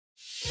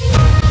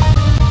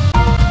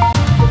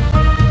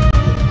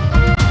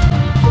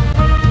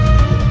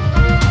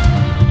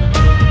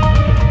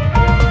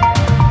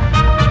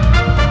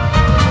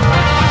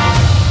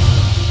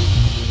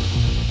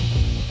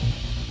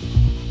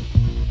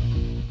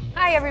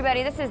Hi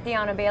everybody, this is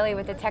Deanna Bailey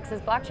with the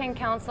Texas Blockchain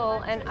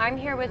Council, and I'm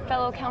here with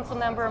fellow council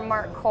member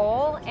Mark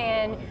Cole,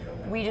 and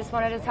we just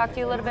wanted to talk to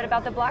you a little bit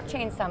about the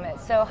Blockchain Summit.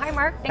 So hi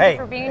Mark, thank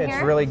you for being here.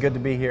 It's really good to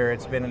be here.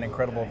 It's been an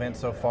incredible event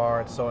so far.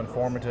 It's so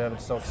informative,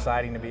 it's so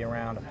exciting to be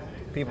around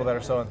people that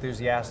are so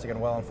enthusiastic and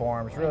well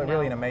informed. It's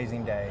really an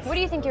amazing day. What do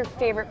you think your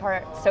favorite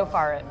part so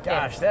far is?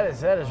 Gosh, that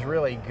is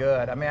really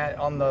good. I mean,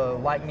 on the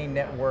Lightning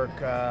Network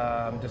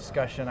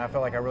discussion, I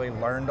felt like I really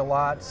learned a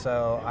lot.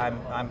 So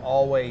I'm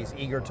always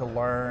eager to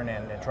learn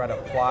and try to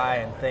apply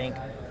and think.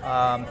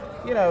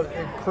 You know,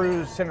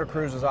 Senator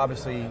Cruz is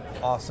obviously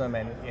awesome,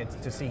 and it's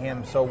to see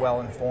him so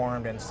well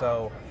informed and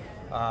so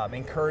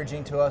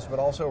encouraging to us, but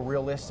also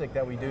realistic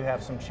that we do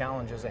have some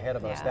challenges ahead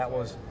of us. That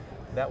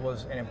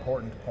was an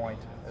important point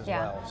as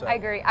well. So. I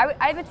agree.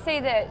 I would say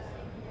that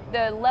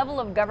the level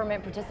of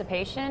government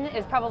participation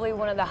is probably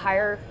one of the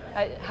higher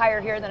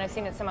here than I've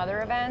seen at some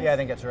other events. Yeah, I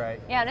think that's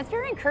right. Yeah, and it's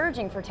very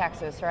encouraging for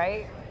Texas,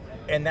 right?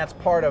 And that's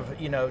part of,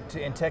 you know,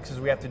 in Texas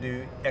we have to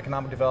do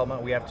economic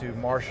development, we have to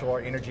marshal our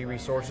energy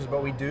resources,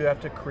 but we do have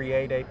to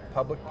create a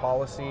public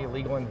policy,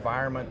 legal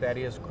environment that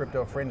is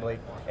crypto friendly.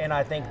 And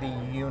I think the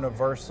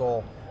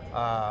universal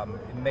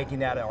making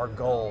that our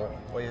goal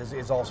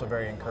is also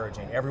very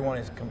encouraging. Everyone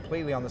is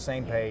completely on the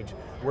same page.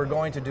 We're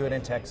going to do it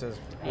in Texas.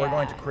 We're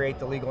going to create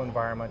the legal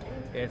environment.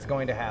 It's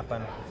going to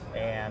happen,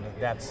 and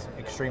that's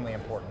extremely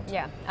important.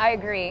 Yeah, I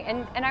agree.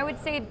 And I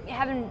would say,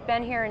 having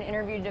been here and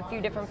interviewed a few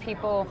different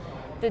people,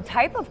 the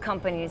type of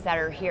companies that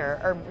are here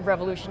are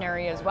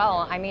revolutionary as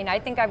well. I mean, I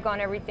think I've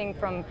gone everything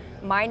from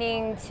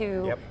mining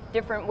to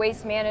different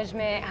waste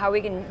management, how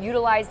we can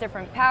utilize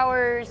different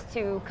powers,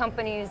 to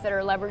companies that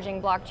are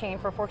leveraging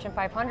blockchain for Fortune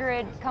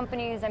 500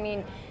 companies. I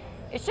mean,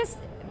 it's just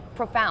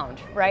profound,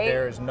 right?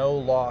 There is no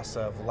loss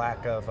of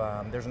lack of,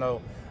 there's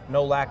no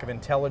lack of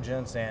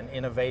intelligence and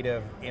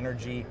innovative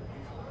energy,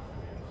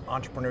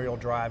 entrepreneurial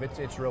drive.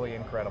 It's really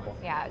incredible.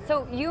 Yeah,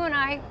 so you and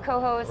I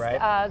co-host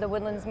the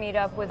Woodlands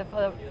meetup with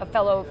a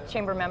fellow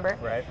chamber member.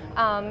 Right.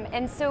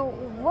 And so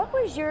what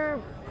was your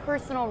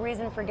personal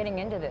reason for getting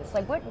into this?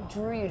 Like, what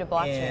drew you to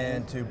blockchain?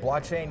 Into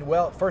blockchain,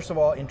 well, first of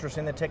all, interest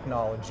in the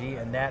technology,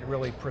 and that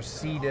really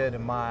preceded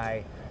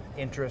my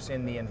interest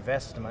in the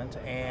investment,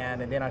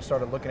 and then I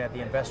started looking at the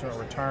investment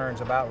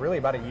returns about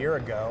a year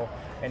ago,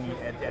 and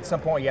at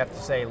some point you have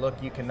to say, look,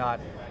 you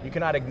cannot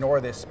ignore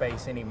this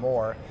space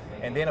anymore.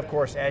 And then of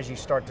course, as you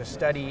start to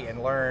study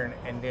and learn,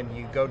 and then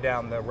you go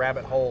down the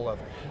rabbit hole of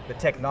the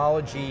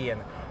technology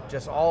and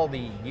just all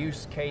the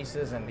use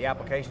cases and the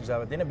applications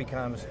of it, then it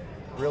becomes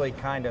really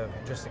kind of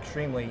just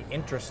extremely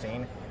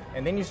interesting.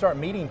 And then you start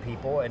meeting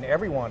people, and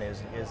everyone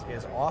is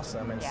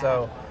awesome. And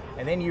so,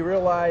 and then you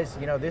realize,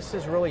 you know, this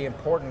is really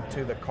important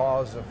to the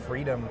cause of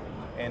freedom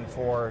and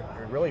for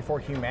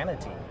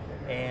humanity.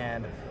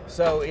 And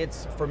so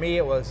for me,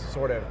 it was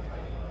sort of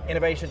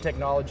innovation,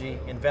 technology,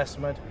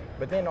 investment,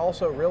 but then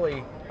also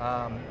really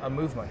a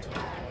movement,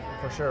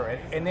 for sure.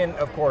 And then,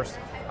 of course,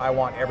 I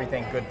want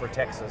everything good for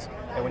Texas.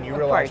 And when you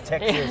realize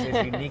Texas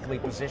is uniquely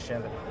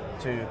positioned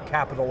to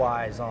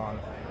capitalize on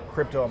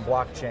crypto and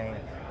blockchain,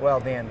 well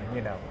then,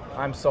 you know,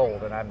 I'm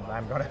sold, and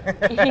I'm gonna.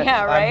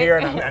 I'm here,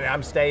 and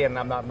I'm staying, and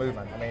I'm not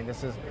moving. I mean,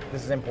 this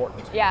is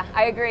important. Yeah,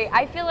 I agree.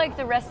 I feel like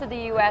the rest of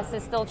the U.S.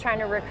 is still trying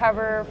to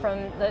recover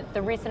from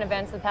the recent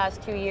events of the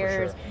past 2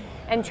 years.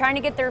 And trying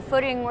to get their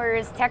footing,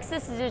 whereas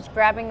Texas is just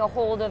grabbing a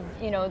hold of,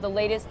 you know, the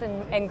latest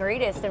and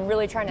greatest, and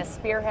really trying to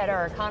spearhead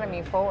our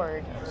economy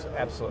forward.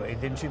 Absolutely.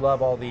 Didn't you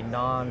love all the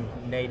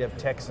non-native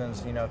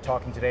Texans, you know,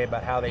 talking today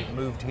about how they've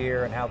moved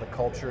here and how the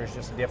culture is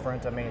just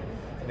different? I mean,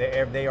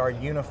 they are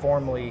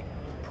uniformly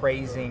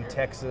praising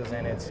Texas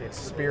and its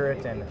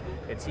spirit and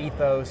its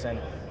ethos, and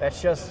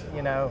that's just,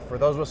 you know, for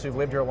those of us who've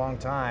lived here a long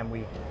time,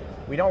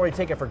 we don't really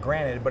take it for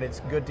granted, but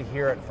it's good to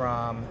hear it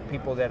from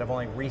people that have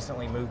only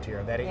recently moved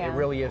here, that it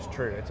really is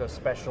true. It's a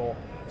special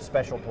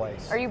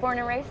place. Are you born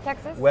and raised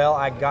Texas? Well,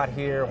 I got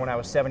here when I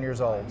was 7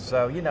 years old,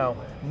 so, you know,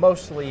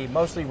 mostly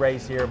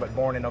raised here, but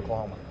born in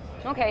Oklahoma.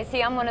 Okay,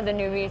 see, I'm one of the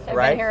newbies. I've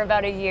been here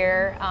about a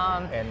year,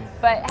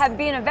 but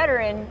being a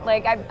veteran,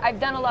 like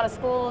I've done a lot of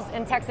schools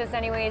in Texas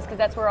anyways, because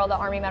that's where all the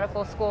Army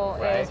Medical School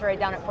is, right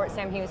down at Fort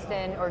Sam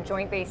Houston, or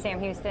Joint Base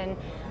Sam Houston.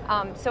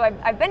 So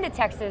I've been to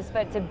Texas,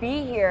 but to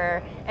be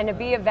here and to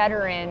be a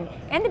veteran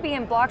and to be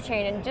in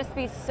blockchain and just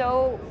be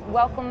so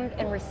welcomed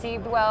and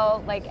received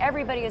well, like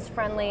everybody is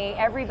friendly,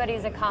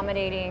 everybody's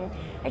accommodating.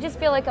 I just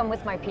feel like I'm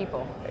with my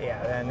people.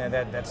 Yeah, and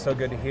that's so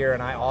good to hear.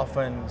 And I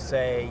often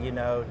say, you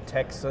know,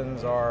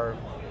 Texans are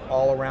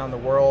all around the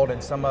world,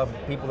 and some of the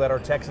people that are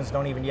Texans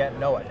don't even yet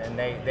know it, and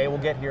they will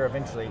get here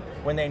eventually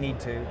when they need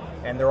to,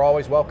 and they're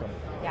always welcome.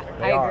 Yeah,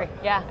 I agree.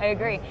 Yeah, I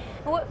agree.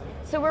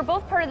 So we're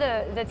both part of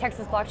the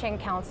Texas Blockchain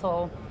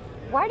Council.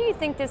 Why do you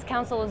think this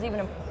council is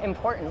even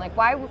important? Like,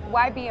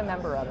 why be a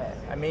member of it?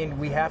 I mean,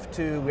 we have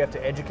to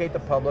educate the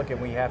public, and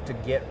we have to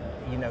get,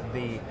 you know,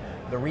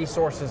 the the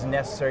resources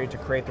necessary to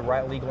create the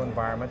right legal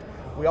environment.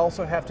 We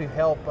also have to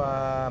help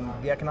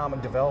the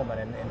economic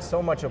development, and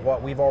so much of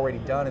what we've already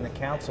done in the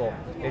council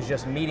is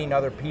just meeting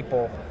other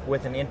people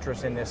with an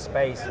interest in this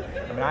space.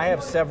 I mean, I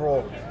have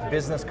several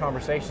business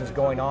conversations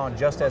going on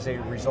just as a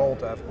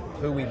result of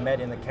who we've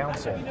met in the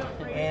council,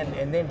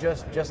 and then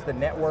just the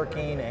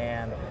networking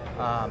and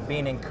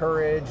being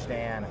encouraged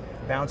and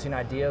bouncing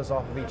ideas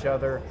off of each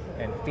other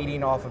and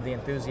feeding off of the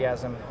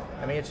enthusiasm.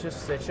 I mean, it's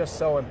just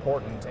so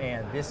important,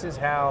 and this is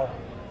how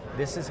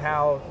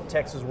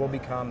Texas will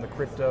become the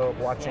crypto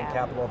blockchain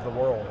capital of the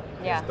world.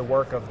 Yeah. Is the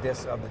work of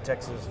the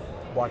Texas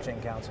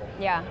Blockchain Council.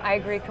 Yeah, I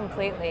agree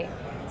completely.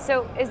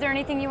 So is there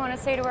anything you want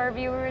to say to our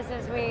viewers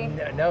as we...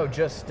 No,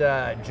 just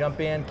jump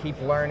in, keep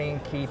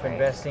learning, keep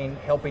investing,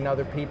 helping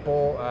other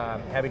people,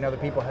 having other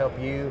people help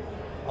you,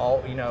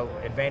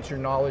 advance your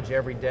knowledge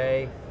every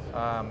day,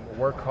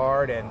 work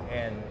hard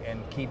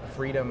and keep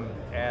freedom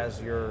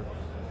as your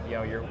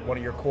one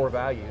of your core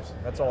values.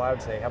 That's all I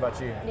would say. How about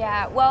you?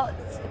 Yeah, well,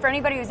 for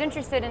anybody who's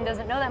interested and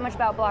doesn't know that much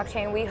about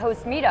blockchain, we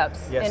host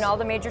meetups in all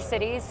the major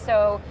cities.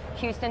 So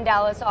Houston,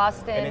 Dallas,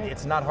 Austin. And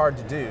it's not hard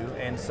to do.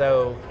 And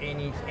so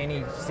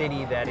any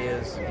city that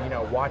is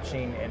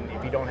watching, and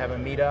if you don't have a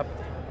meetup,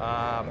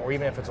 or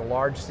even if it's a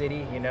large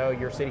city,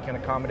 your city can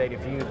accommodate.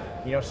 If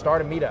you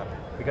start a meetup,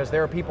 because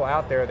there are people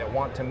out there that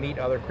want to meet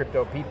other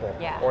crypto people,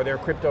 or they're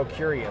crypto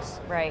curious,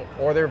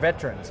 or they're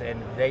veterans,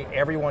 and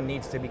everyone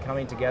needs to be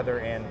coming together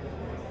and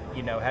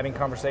having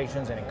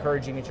conversations and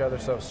encouraging each other.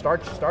 So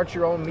start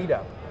your own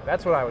meetup.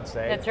 That's what I would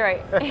say. That's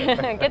right.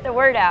 Get the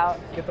word out.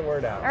 Get the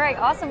word out. All right,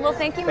 awesome. Well,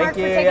 thank you, Mark,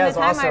 for taking the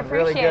time. Awesome. I appreciate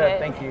really good.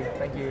 it.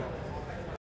 Thank you.